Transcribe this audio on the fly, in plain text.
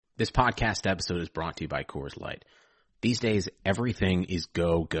This podcast episode is brought to you by Coors Light. These days, everything is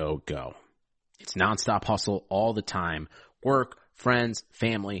go, go, go. It's nonstop hustle all the time. Work, friends,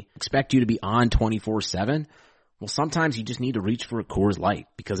 family expect you to be on 24/7. Well, sometimes you just need to reach for a Coors Light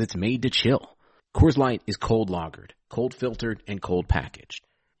because it's made to chill. Coors Light is cold lagered, cold filtered, and cold packaged.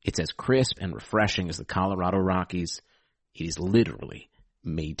 It's as crisp and refreshing as the Colorado Rockies. It is literally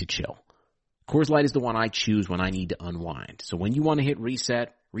made to chill. Coors Light is the one I choose when I need to unwind. So when you want to hit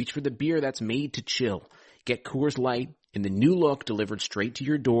reset, reach for the beer that's made to chill. Get Coors Light in the new look delivered straight to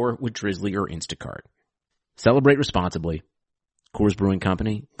your door with Drizzly or Instacart. Celebrate responsibly. Coors Brewing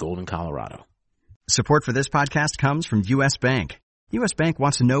Company, Golden, Colorado. Support for this podcast comes from U.S. Bank. U.S. Bank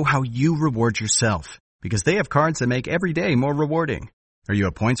wants to know how you reward yourself because they have cards that make every day more rewarding. Are you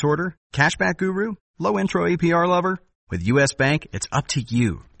a points hoarder, cashback guru, low intro APR lover? With U.S. Bank, it's up to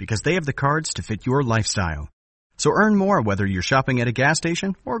you because they have the cards to fit your lifestyle. So earn more whether you're shopping at a gas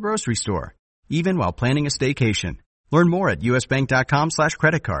station or grocery store, even while planning a staycation. Learn more at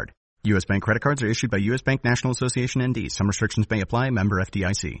usbank.com/creditcard. U.S. Bank credit cards are issued by U.S. Bank National Association ND. Some restrictions may apply. Member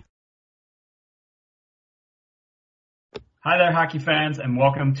FDIC. Hi there, hockey fans, and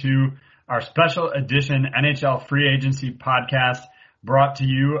welcome to our special edition NHL Free Agency podcast brought to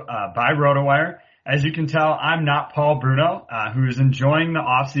you by RotoWire. As you can tell, I'm not Paul Bruno, who is enjoying the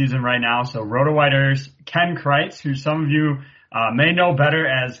offseason right now. So RotoWire's Ken Kreitz, who some of you may know better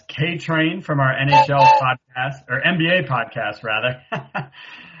as K-Train from our NHL podcast, or NBA podcast, rather.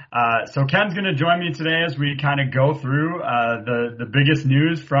 So Ken's going to join me today as we kind of go through the biggest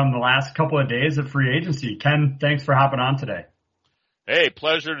news from the last couple of days of free agency. Ken, thanks for hopping on today. Hey,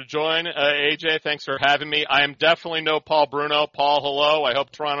 pleasure to join, AJ. Thanks for having me. I am definitely no Paul Bruno. Paul, hello. I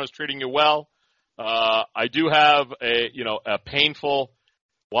hope Toronto's treating you well. I do have a painful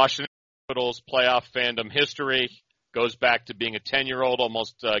Washington Capitals playoff fandom history. Goes back to being a 10-year-old,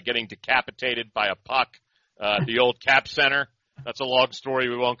 almost getting decapitated by a puck at the old Cap Center. That's a long story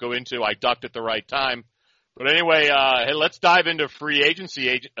we won't go into. I ducked at the right time. But anyway, hey, let's dive into free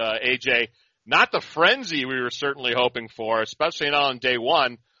agency, AJ. Not the frenzy we were certainly hoping for, especially not on day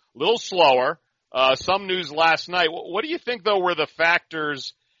one. A little slower. Some news last night. What do you think, though, were the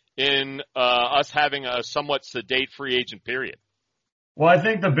factors in us having a somewhat sedate free agent period? Well, I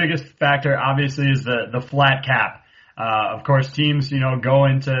think the biggest factor, obviously, is the flat cap. Of course, teams, go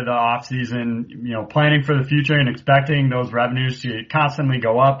into the off season, planning for the future and expecting those revenues to constantly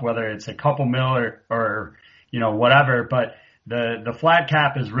go up, whether it's a couple mil or whatever. But the flat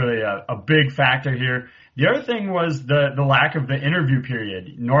cap is really a big factor here. The other thing was the lack of the interview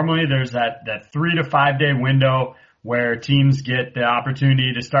period. Normally there's that 3 to 5 day window where teams get the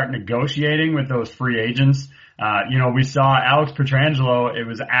opportunity to start negotiating with those free agents. We saw Alex Pietrangelo. It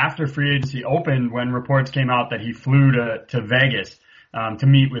was after free agency opened when reports came out that he flew to Vegas, to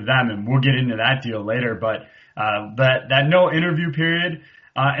meet with them. And we'll get into that deal later. But, that no interview period,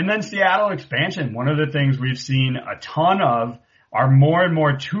 and then Seattle expansion. One of the things we've seen a ton of are more and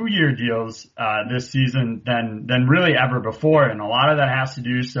more 2-year deals, this season than really ever before. And a lot of that has to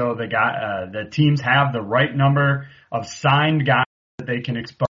do so the teams have the right number of signed guys that they can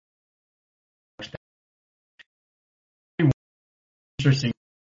expose. Interesting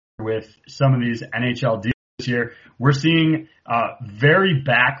with some of these NHL deals this year. We're seeing very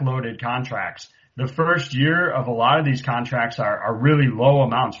backloaded contracts. The first year of a lot of these contracts are really low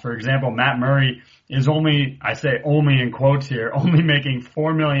amounts. For example, Matt Murray is only, I say only in quotes here, only making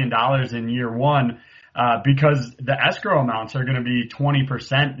 $4 million in year one, because the escrow amounts are going to be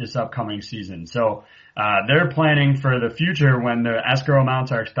 20% this upcoming season. So, they're planning for the future when the escrow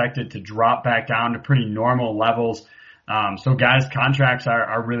amounts are expected to drop back down to pretty normal levels. So guys' contracts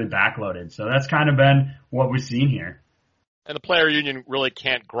are really backloaded. So that's kind of been what we've seen here. And the player union really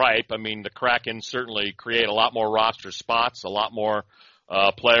can't gripe. I mean, the Kraken certainly create a lot more roster spots, a lot more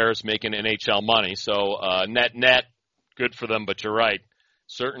players making NHL money. So net, good for them. But you're right,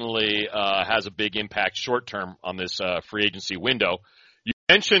 certainly has a big impact short term on this free agency window. You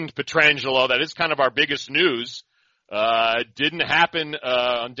mentioned Pietrangelo. That is kind of our biggest news. Didn't happen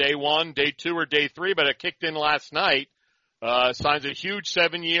on day one, day two, or day three, but it kicked in last night. Signs a huge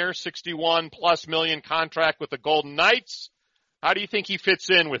 7-year, $61+ million contract with the Golden Knights. How do you think he fits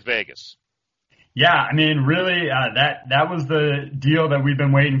in with Vegas? Yeah, I mean, really, that was the deal that we've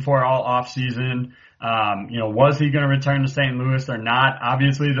been waiting for all off season. Was he going to return to St. Louis or not?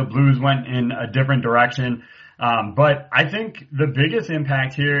 Obviously, the Blues went in a different direction. But I think the biggest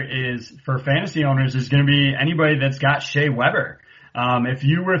impact here is for fantasy owners is going to be anybody that's got Shea Weber. If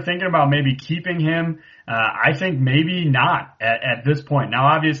you were thinking about maybe keeping him, I think maybe not at this point. Now,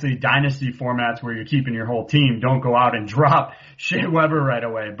 obviously, dynasty formats where you're keeping your whole team, don't go out and drop Shea Weber right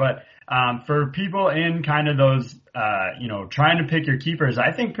away. But for people in kind of those, trying to pick your keepers,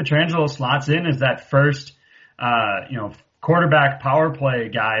 I think Pietrangelo slots in as that first, quarterback power play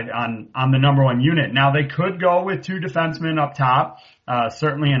guy on the number one unit. Now, they could go with two defensemen up top,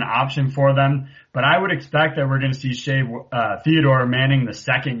 certainly an option for them. But I would expect that we're going to see Shea Theodore manning the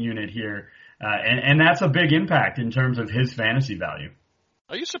second unit here. And that's a big impact in terms of his fantasy value.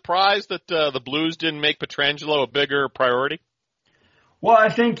 Are you surprised that the Blues didn't make Pietrangelo a bigger priority? Well, I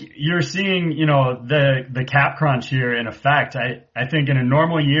think you're seeing, the cap crunch here in effect. I think in a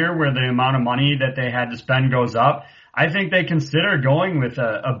normal year where the amount of money that they had to spend goes up, I think they consider going with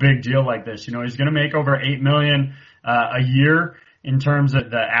a big deal like this. He's going to make over $8 million a year in terms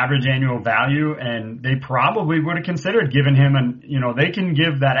of the average annual value, and they probably would have considered giving him they can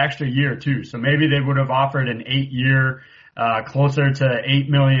give that extra year too. So maybe they would have offered an 8-year, closer to $8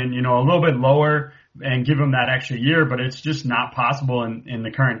 million, a little bit lower and give him that extra year, but it's just not possible in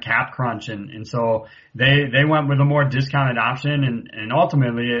the current cap crunch. And so they went with a more discounted option, and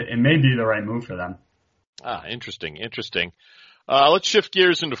ultimately it may be the right move for them. Interesting. Let's shift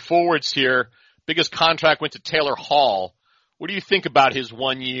gears into forwards here. Biggest contract went to Taylor Hall. What do you think about his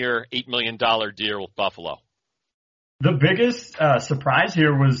 1-year, $8 million deal with Buffalo? The biggest surprise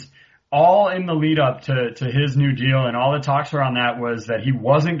here was all in the lead up to his new deal, and all the talks around that was that he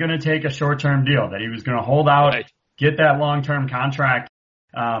wasn't going to take a short-term deal, that he was going to hold out, right, get that long-term contract,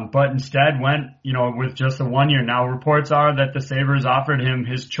 but instead went, with just a 1 year. Now, reports are that the Sabres offered him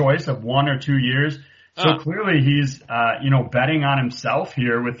his choice of 1 or 2 years. So clearly he's, betting on himself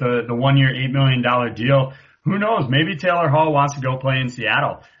here with the 1 year, $8 million deal. Who knows? Maybe Taylor Hall wants to go play in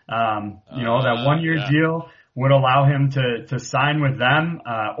Seattle. That 1 year deal would allow him to sign with them.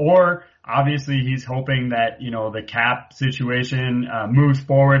 Or obviously he's hoping that, the cap situation, moves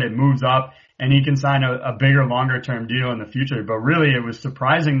forward, it moves up, and he can sign a bigger, longer term deal in the future. But really it was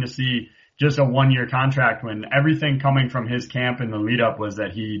surprising to see just a 1 year contract when everything coming from his camp in the lead up was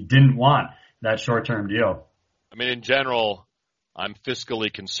that he didn't want that short term deal. I mean, in general, I'm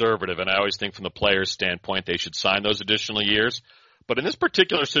fiscally conservative, and I always think from the player's standpoint they should sign those additional years. But in this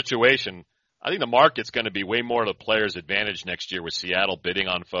particular situation, I think the market's going to be way more to the player's advantage next year with Seattle bidding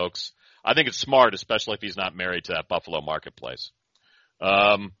on folks. I think it's smart, especially if he's not married to that Buffalo marketplace.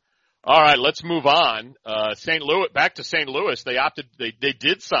 All right, let's move on. St. Louis, back to St. Louis. They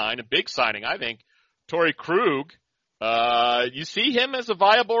did sign a big signing, I think. Torrey Krug. You see him as a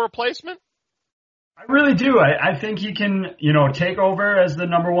viable replacement? I really do. I think he can, take over as the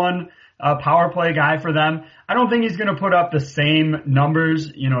number one power play guy for them. I don't think he's going to put up the same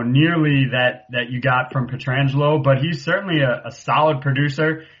numbers, nearly that you got from Pietrangelo, but he's certainly a solid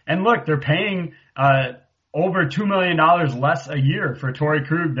producer. And look, they're paying over $2 million less a year for Torrey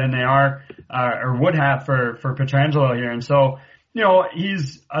Krug than they are or would have for Pietrangelo here. And so,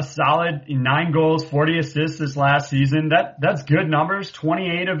 he's a solid 9 goals, 40 assists this last season. That's good numbers.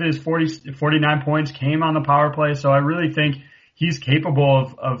 28 of his 49 points came on the power play. So I really think he's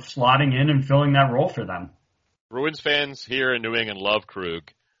capable of slotting in and filling that role for them. Bruins fans here in New England love Krug.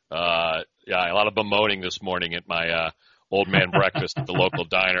 A lot of bemoaning this morning at my old man breakfast at the local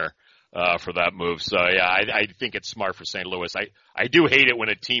diner for that move. So I think it's smart for St. Louis. I do hate it when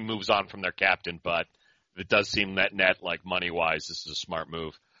a team moves on from their captain, but it does seem net, like money-wise, this is a smart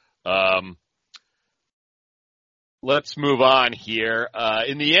move. Let's move on here.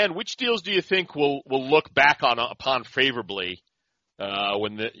 In the end, which deals do you think will look back upon favorably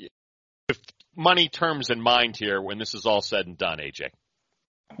with money terms in mind here when this is all said and done, AJ?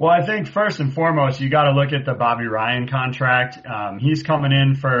 Well, I think first and foremost, you got to look at the Bobby Ryan contract. He's coming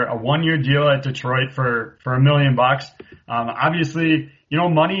in for a 1 year deal at Detroit for $1 million. Obviously,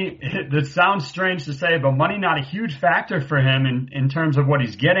 money, that sounds strange to say, but money not a huge factor for him in terms of what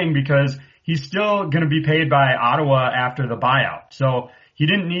he's getting because he's still going to be paid by Ottawa after the buyout. So he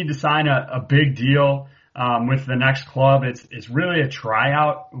didn't need to sign a big deal with the next club. It's really a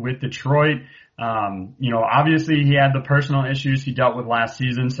tryout with Detroit. Obviously he had the personal issues he dealt with last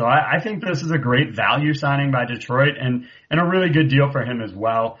season. So I think this is a great value signing by Detroit and a really good deal for him as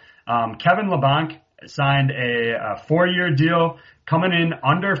well. Kevin Labanc signed a 4-year deal coming in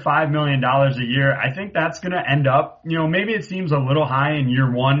under $5 million a year. I think that's going to end up, maybe it seems a little high in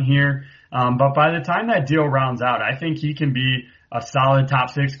year one here. But by the time that deal rounds out, I think he can be a solid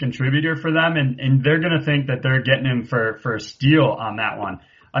top 6 contributor for them. And they're going to think that they're getting him for a steal on that one.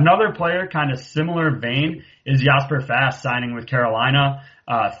 Another player kind of similar vein is Jasper Fast signing with Carolina,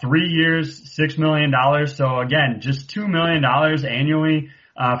 3 years, $6 million. So again, just $2 million annually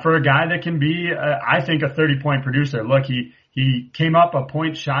for a guy that can be, I think, a 30-point producer. Look, he came up a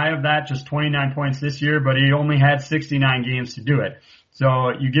point shy of that, just 29 points this year, but he only had 69 games to do it.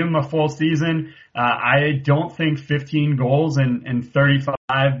 So you give him a full season. I don't think 15 goals and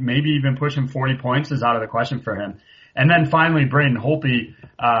 35, maybe even pushing 40 points is out of the question for him. And then finally, Braden Holtby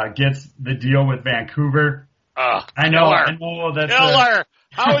gets the deal with Vancouver. I know that's killer.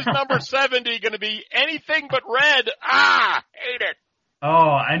 How is number 70 going to be anything but red? Hate it. Oh,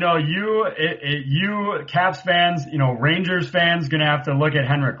 I know you Caps fans, Rangers fans going to have to look at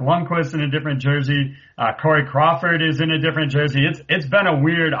Henrik Lundqvist in a different jersey. Corey Crawford is in a different jersey. It's been a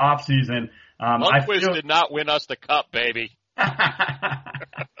weird off season. Lundqvist did not win us the cup, baby.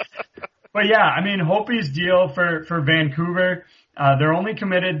 But yeah, I mean, Holtby's deal for Vancouver, they're only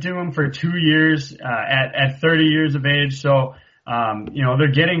committed to him for 2 years, at 30 years of age. So,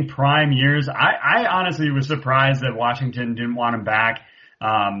 they're getting prime years. I honestly was surprised that Washington didn't want him back.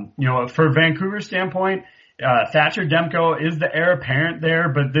 For Vancouver's standpoint, Thatcher Demko is the heir apparent there,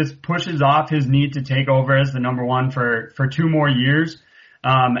 but this pushes off his need to take over as the number one for 2 more years.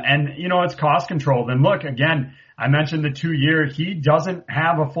 It's cost controlled. And look, again, I mentioned the 2-year. He doesn't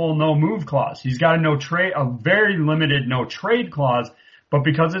have a full no move clause. He's got a very limited no trade clause. But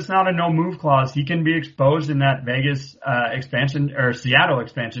because it's not a no move clause, he can be exposed in that Vegas Seattle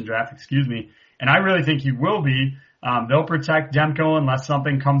expansion draft, And I really think he will be. They'll protect Demko unless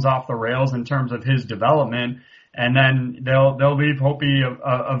something comes off the rails in terms of his development, and then they'll leave Holtby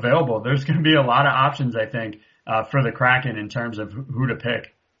available. There's going to be a lot of options, I think, for the Kraken in terms of who to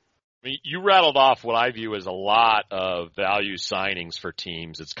pick. I mean, you rattled off what I view as a lot of value signings for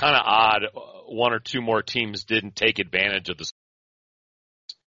teams. It's kind of odd 1 or 2 more teams didn't take advantage of this.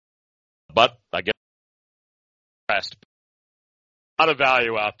 But I guess a lot of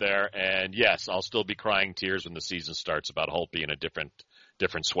value out there, and yes, I'll still be crying tears when the season starts about Holtby in a different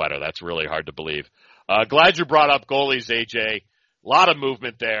sweater. That's really hard to believe. Glad you brought up goalies, AJ. A lot of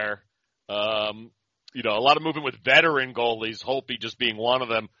movement there. A lot of movement with veteran goalies, Holtby just being one of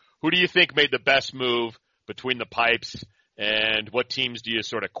them. Who do you think made the best move between the pipes, and what teams do you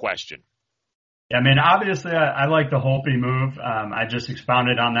sort of question? Yeah, I mean, obviously I like the Holtby move. I just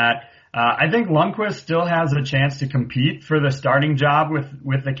expounded on that. I think Lundqvist still has a chance to compete for the starting job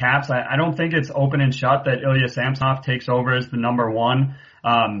with the Caps. I don't think it's open and shut that Ilya Samsonov takes over as the number one.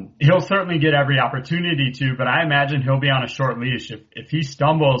 He'll certainly get every opportunity to, but I imagine he'll be on a short leash. If he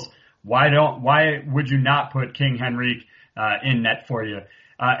stumbles, why would you not put King Henrik in net for you?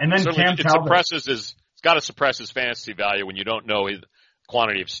 And then certainly Cam Talbot. It's got to suppress his fantasy value when you don't know his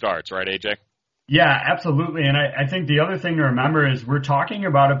quantity of starts, right, AJ? Yeah, absolutely. And I think the other thing to remember is we're talking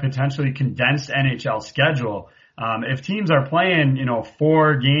about a potentially condensed NHL schedule. If teams are playing,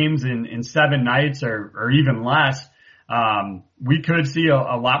 4 games in 7 nights or even less, we could see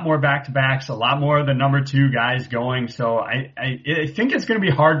a lot more back-to-backs, a lot more of the number 2 guys going. So I think it's going to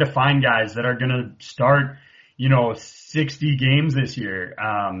be hard to find guys that are going to start, 60 games this year.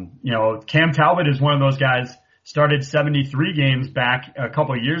 Cam Talbot is one of those guys, started 73 games back a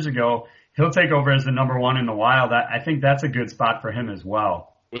couple of years ago. He'll take over as the number 1 in the Wild. I think that's a good spot for him as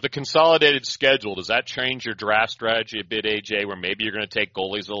well. With a consolidated schedule, does that change your draft strategy a bit, AJ, where maybe you're going to take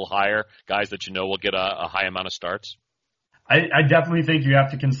goalies a little higher, guys that will get a high amount of starts? I definitely think you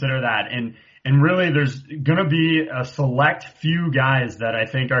have to consider that. And really there's going to be a select few guys that I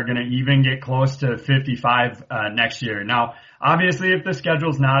think are going to even get close to 55 next year. Now, obviously if the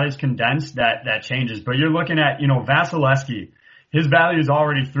schedule's not as condensed, that changes. But you're looking at, Vasilevsky. His value is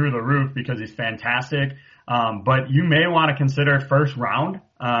already through the roof because he's fantastic. But you may want to consider first round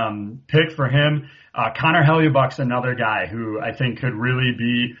pick for him. Connor Hellebuyck's another guy who I think could really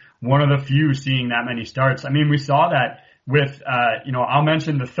be one of the few seeing that many starts. I mean, we saw that with, I'll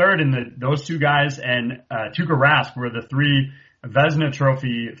mention the third and those 2 guys and Tuukka Rask were the 3 Vezina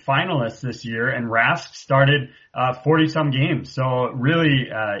Trophy finalists this year, and Rask started 40-some games. So really,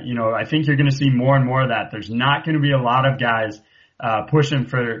 I think you're going to see more and more of that. There's not going to be a lot of guys pushing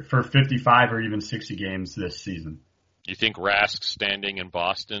for 55 or even 60 games this season. You think Rask standing in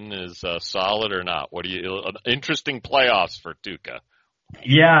Boston is solid or not? Interesting playoffs for Tuukka.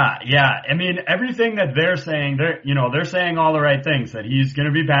 Yeah. I mean, everything that they're saying, they're saying all the right things, that he's going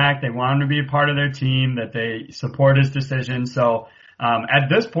to be back. They want him to be a part of their team, that they support his decision. So, at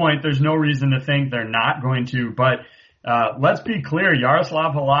this point, there's no reason to think they're not going to, but let's be clear,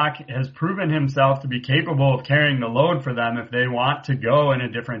 Yaroslav Halak has proven himself to be capable of carrying the load for them if they want to go in a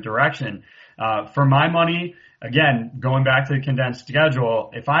different direction. For my money, again, going back to the condensed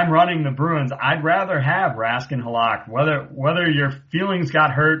schedule, if I'm running the Bruins, I'd rather have Rask and Halak. Whether your feelings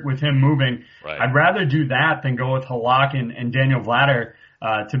got hurt with him moving, right, I'd rather do that than go with Halak and Daniel Vladar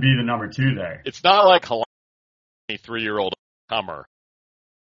to be the number 2 there. It's not like a 3-year-old comer.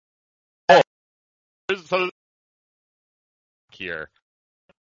 Oh, so here,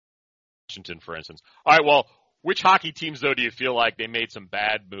 Washington, for instance. All right, well, which hockey teams, though, do you feel like they made some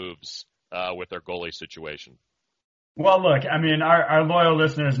bad moves with their goalie situation? Well, look, I mean, our loyal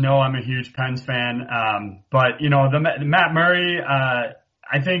listeners know I'm a huge Pens fan, but, you know, the Matt Murray,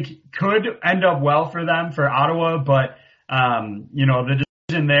 I think could end up well for them, for Ottawa, but, you know, the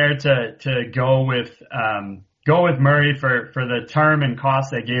decision there to go with Murray for the term and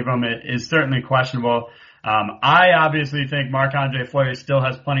cost they gave him is certainly questionable. I obviously think Marc-Andre Fleury still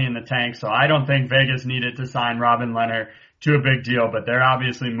has plenty in the tank, so I don't think Vegas needed to sign Robin Lehner to a big deal, but they're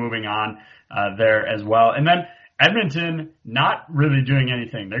obviously moving on, there as well. And then Edmonton not really doing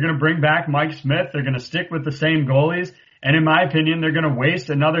anything. They're going to bring back Mike Smith. They're going to stick with the same goalies. And in my opinion, they're going to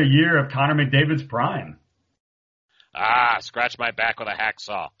waste another year of Connor McDavid's prime. Scratch my back with a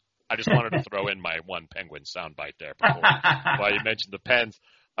hacksaw. I just wanted to throw in my one Penguin soundbite there before while you mentioned the Pens.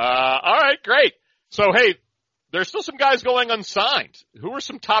 All right, great. So, hey, there's still some guys going unsigned. Who are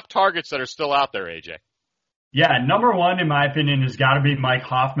some top targets that are still out there, AJ? Yeah, number 1, in my opinion, has got to be Mike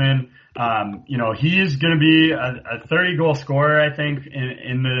Hoffman. You know, he's going to be a 30-goal scorer, I think,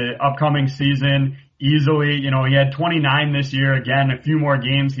 in the upcoming season easily. You know, he had 29 this year. Again, a few more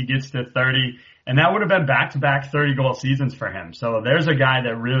games, he gets to 30. And that would have been back-to-back 30-goal seasons for him. So there's a guy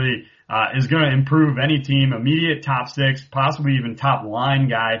that really is going to improve any team, immediate top 6, possibly even top line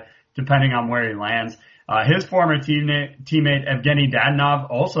guy, depending on where he lands. His former teammate Evgeny Dadonov,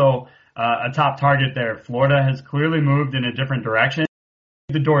 also a top target there. Florida has clearly moved in a different direction.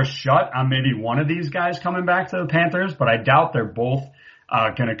 The door's shut on maybe one of these guys coming back to the Panthers, but I doubt they're both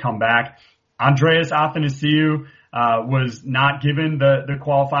going to come back. Andreas Athanasiou was not given the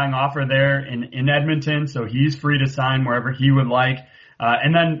qualifying offer there in Edmonton, so he's free to sign wherever he would like.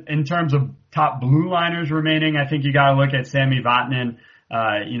 And then in terms of top blue liners remaining, I think you got to look at Sami Vatanen.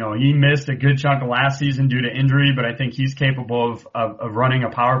 You know, he missed a good chunk of last season due to injury, but I think he's capable of running a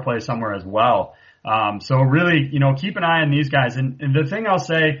power play somewhere as well. So really, you know, keep an eye on these guys. And the thing I'll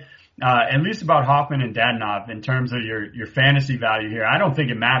say, at least about Hoffman and Dadonov in terms of your fantasy value here, I don't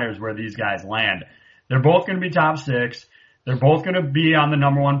think it matters where these guys land. They're both going to be top 6. They're both going to be on the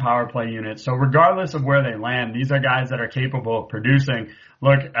number 1 power play unit. So regardless of where they land, these are guys that are capable of producing.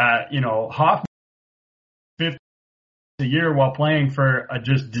 Look, you know, Hoffman a year while playing for a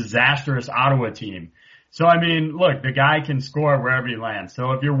just disastrous Ottawa team. So, I mean, look, the guy can score wherever he lands.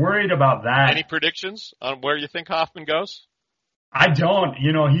 So if you're worried about that. Any predictions on where you think Hoffman goes? I don't.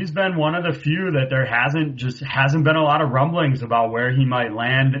 You know, he's been one of the few that there hasn't been a lot of rumblings about where he might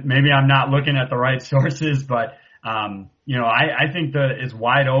land. Maybe I'm not looking at the right sources, but, you know, I think that it's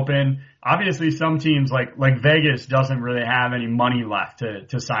wide open. Obviously, some teams like Vegas doesn't really have any money left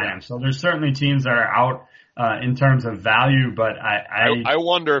to sign him. So there's certainly teams that are out in terms of value, but I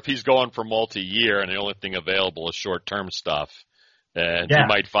wonder if he's going for multi-year and the only thing available is short-term stuff. And he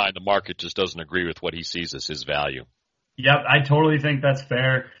might find the market just doesn't agree with what he sees as his value. Yep, I totally think that's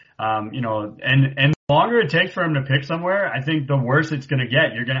fair. You know, and the longer it takes for him to pick somewhere, I think the worse it's going to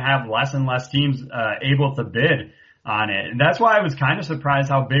get. You're going to have less and less teams able to bid on it. And that's why I was kind of surprised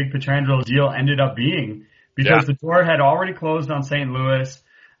how big Petrangelo's deal ended up being, because the door had already closed on St. Louis.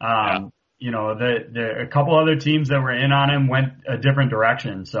 You know, a couple other teams that were in on him went a different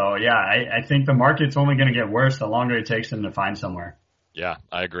direction. So, yeah, I think the market's only going to get worse the longer it takes him to find somewhere. Yeah,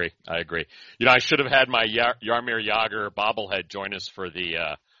 I agree. You know, I should have had my Jaromir Jagr bobblehead join us for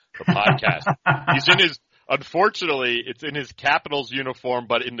the podcast. He's in his, unfortunately, it's in his Capitals uniform,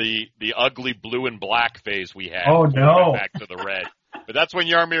 but in the ugly blue and black phase we had. Oh, no. Back to the red. But that's when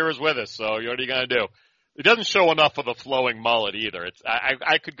Jaromir was with us, so what are you going to do? It doesn't show enough of the flowing mullet either.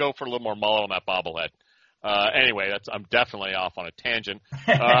 I could go for a little more mullet on that bobblehead. Anyway, I'm definitely off on a tangent.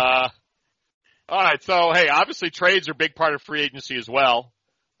 All right, so hey, obviously trades are a big part of free agency as well.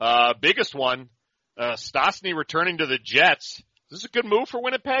 Biggest one, Stastny returning to the Jets. Is this a good move for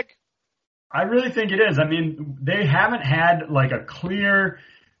Winnipeg? I really think it is. I mean, they haven't had like a clear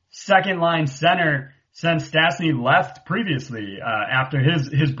second line center since Stastny left previously after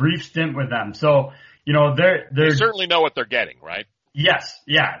his brief stint with them. So, you know, they certainly know what they're getting, right? Yes,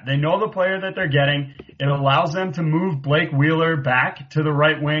 yeah. They know the player that they're getting. It allows them to move Blake Wheeler back to the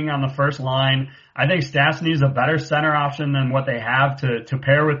right wing on the first line. I think Stastny is a better center option than what they have to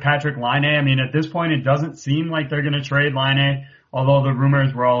pair with Patrick Laine. I mean, at this point, it doesn't seem like they're going to trade Laine, although the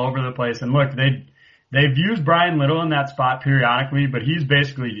rumors were all over the place. And look, they've used Brian Little in that spot periodically, but he's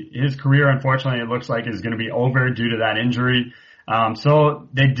basically, his career, unfortunately, it looks like is going to be over due to that injury. So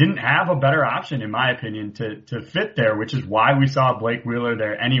they didn't have a better option, in my opinion, to fit there, which is why we saw Blake Wheeler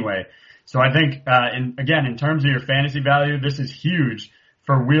there anyway. So I think, in terms of your fantasy value, this is huge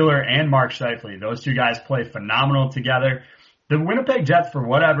for Wheeler and Mark Scheifele. Those two guys play phenomenal together. The Winnipeg Jets, for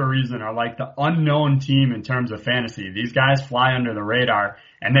whatever reason, are like the unknown team in terms of fantasy. These guys fly under the radar,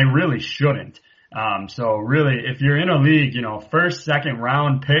 and they really shouldn't. So really, if you're in a league, first, second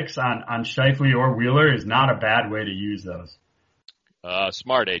round picks on Scheifele or Wheeler is not a bad way to use those.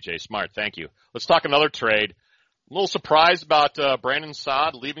 Smart, AJ. Smart. Thank you. Let's talk another trade. A little surprised about Brandon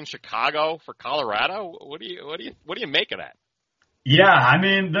Saad leaving Chicago for Colorado. What do you make of that? Yeah, I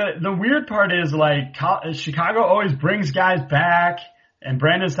mean, the weird part is like Chicago always brings guys back, and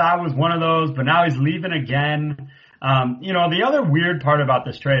Brandon Saad was one of those, but now he's leaving again. The other weird part about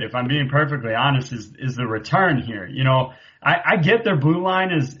this trade, if I'm being perfectly honest, is the return here. I get their blue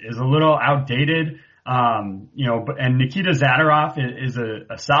line is a little outdated. And Nikita Zadorov is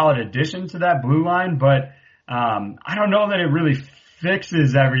a solid addition to that blue line, but I don't know that it really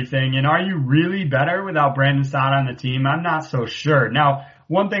fixes everything. And are you really better without Brandon Saad on the team? I'm not so sure. Now,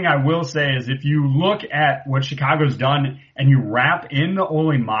 one thing I will say is if you look at what Chicago's done and you wrap in the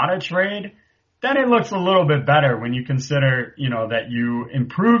Ole Mata trade, then it looks a little bit better when you consider, that you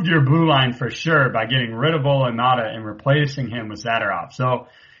improved your blue line for sure by getting rid of Ole Mata and replacing him with Zadorov. So,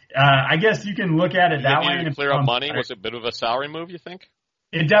 I guess you can look at it that way. To clear up money, was it a bit of a salary move, you think?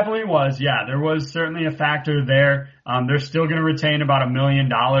 It definitely was, yeah. There was certainly a factor there. They're still going to retain about $1 million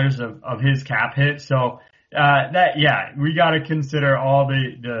of his cap hit. So, we got to consider all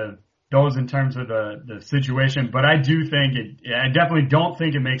those in terms of the situation. But I definitely don't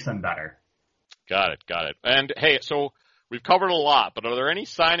think it makes them better. Got it. And hey, so we've covered a lot, but are there any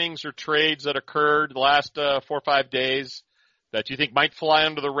signings or trades that occurred the last 4 or 5 days that you think might fly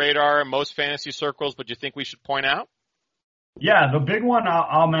under the radar in most fantasy circles, but you think we should point out? Yeah, the big one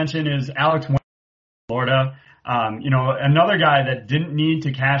I'll mention is Alex Wynn, Florida. Another guy that didn't need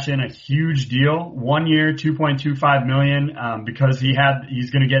to cash in a huge deal, 1 year, $2.25 million, because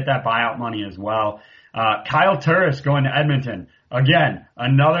he's going to get that buyout money as well. Kyle Turris going to Edmonton. Again,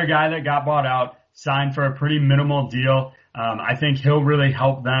 another guy that got bought out, signed for a pretty minimal deal. I think he'll really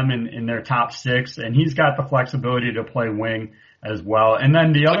help them in their top six, and he's got the flexibility to play wing as well. And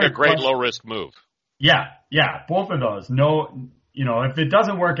then the other, like a great low risk move. Yeah, both of those. No, if it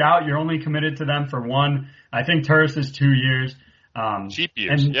doesn't work out, you're only committed to them for one. I think Turris is 2 years. Cheap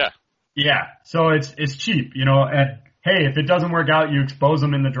years, yeah. Yeah, so it's cheap, and hey, if it doesn't work out, you expose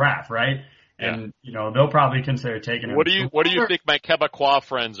them in the draft, right? Yeah. And, they'll probably consider taking him. What do you think my Quebecois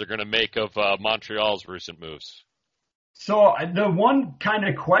friends are going to make of Montreal's recent moves? So the one kind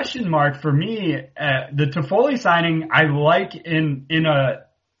of question mark for me, the Toffoli signing, I like in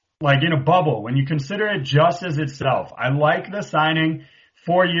a bubble when you consider it just as itself. I like the signing,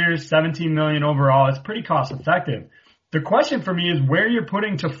 4 years, $17 million overall. It's pretty cost effective. The question for me is where you're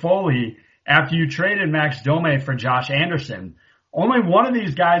putting Toffoli after you traded Max Domi for Josh Anderson. Only one of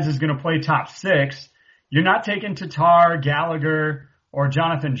these guys is going to play top six. You're not taking Tatar, Gallagher, or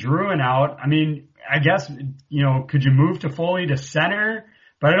Jonathan Drouin out. I mean, I guess, could you move Toffoli to center?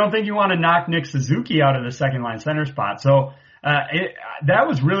 But I don't think you want to knock Nick Suzuki out of the second line center spot. So, that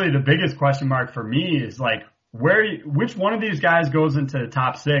was really the biggest question mark for me is like which one of these guys goes into the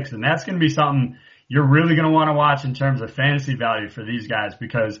top six? And that's going to be something you're really going to want to watch in terms of fantasy value for these guys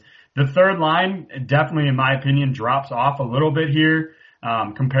because the third line definitely, in my opinion, drops off a little bit here,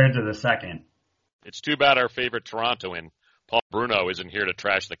 compared to the second. It's too bad our favorite Torontoan, Paul Bruno, isn't here to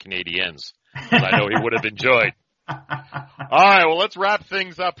trash the Canadiens. I know he would have enjoyed. All right, well, let's wrap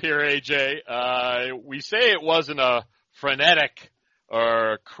things up here, AJ. We say it wasn't a frenetic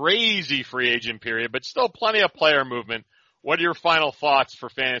or crazy free agent period, but still plenty of player movement. What are your final thoughts for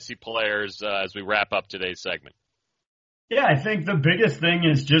fantasy players as we wrap up today's segment? Yeah, I think the biggest thing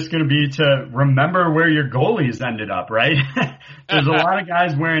is just going to be to remember where your goalies ended up, right? There's a lot of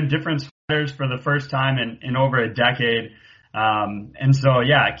guys wearing different sweaters for the first time in over a decade. And so,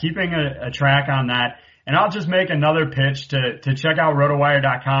 yeah, keeping a track on that. And I'll just make another pitch to check out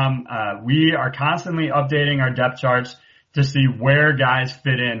rotowire.com. We are constantly updating our depth charts to see where guys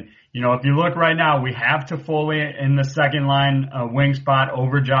fit in. If you look right now, we have Toffoli in the second line wing spot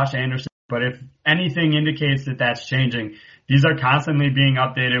over Josh Anderson. But if anything indicates that that's changing, these are constantly being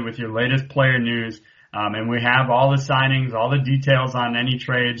updated with your latest player news. And we have all the signings, all the details on any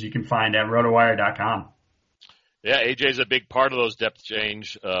trades you can find at rotowire.com. Yeah, AJ's a big part of those depth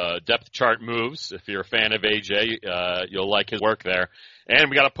chart moves. If you're a fan of AJ, you'll like his work there. And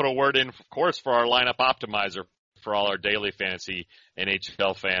we got to put a word in, of course, for our lineup optimizer for all our daily fantasy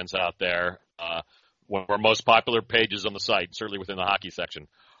NHL fans out there. one of our most popular pages on the site, certainly within the hockey section.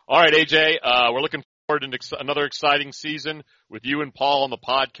 All right, AJ, we're looking forward to another exciting season with you and Paul on the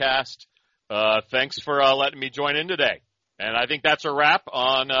podcast. Thanks for letting me join in today. And I think that's a wrap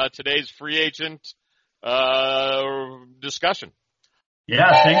on today's free agent discussion.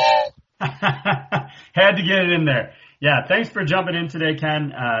 Yeah, thanks. Had to get it in there. Yeah, thanks for jumping in today,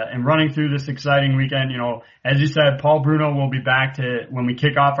 Ken, and running through this exciting weekend. You know, as you said, Paul Bruno will be back when we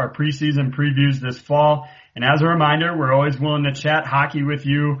kick off our preseason previews this fall. And as a reminder, we're always willing to chat hockey with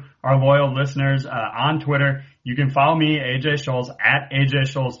you, our loyal listeners, on Twitter. You can follow me, AJ Scholes, at AJ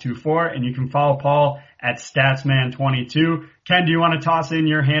Scholes24, and you can follow Paul at Statsman22. Ken, do you want to toss in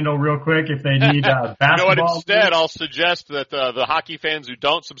your handle real quick if they need basketball? You know what? Instead, I'll suggest that the hockey fans who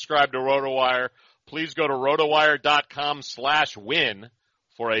don't subscribe to RotoWire, please go to rotowire.com/win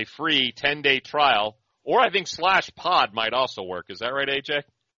for a free 10-day trial. Or I think /pod might also work. Is that right, AJ?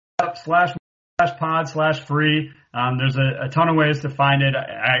 Yep, /pod/free. There's a ton of ways to find it.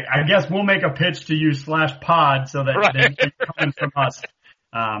 I guess we'll make a pitch to use /pod so that they can come from us.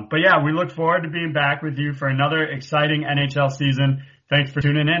 But yeah, we look forward to being back with you for another exciting NHL season. Thanks for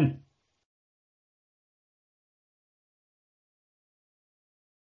tuning in.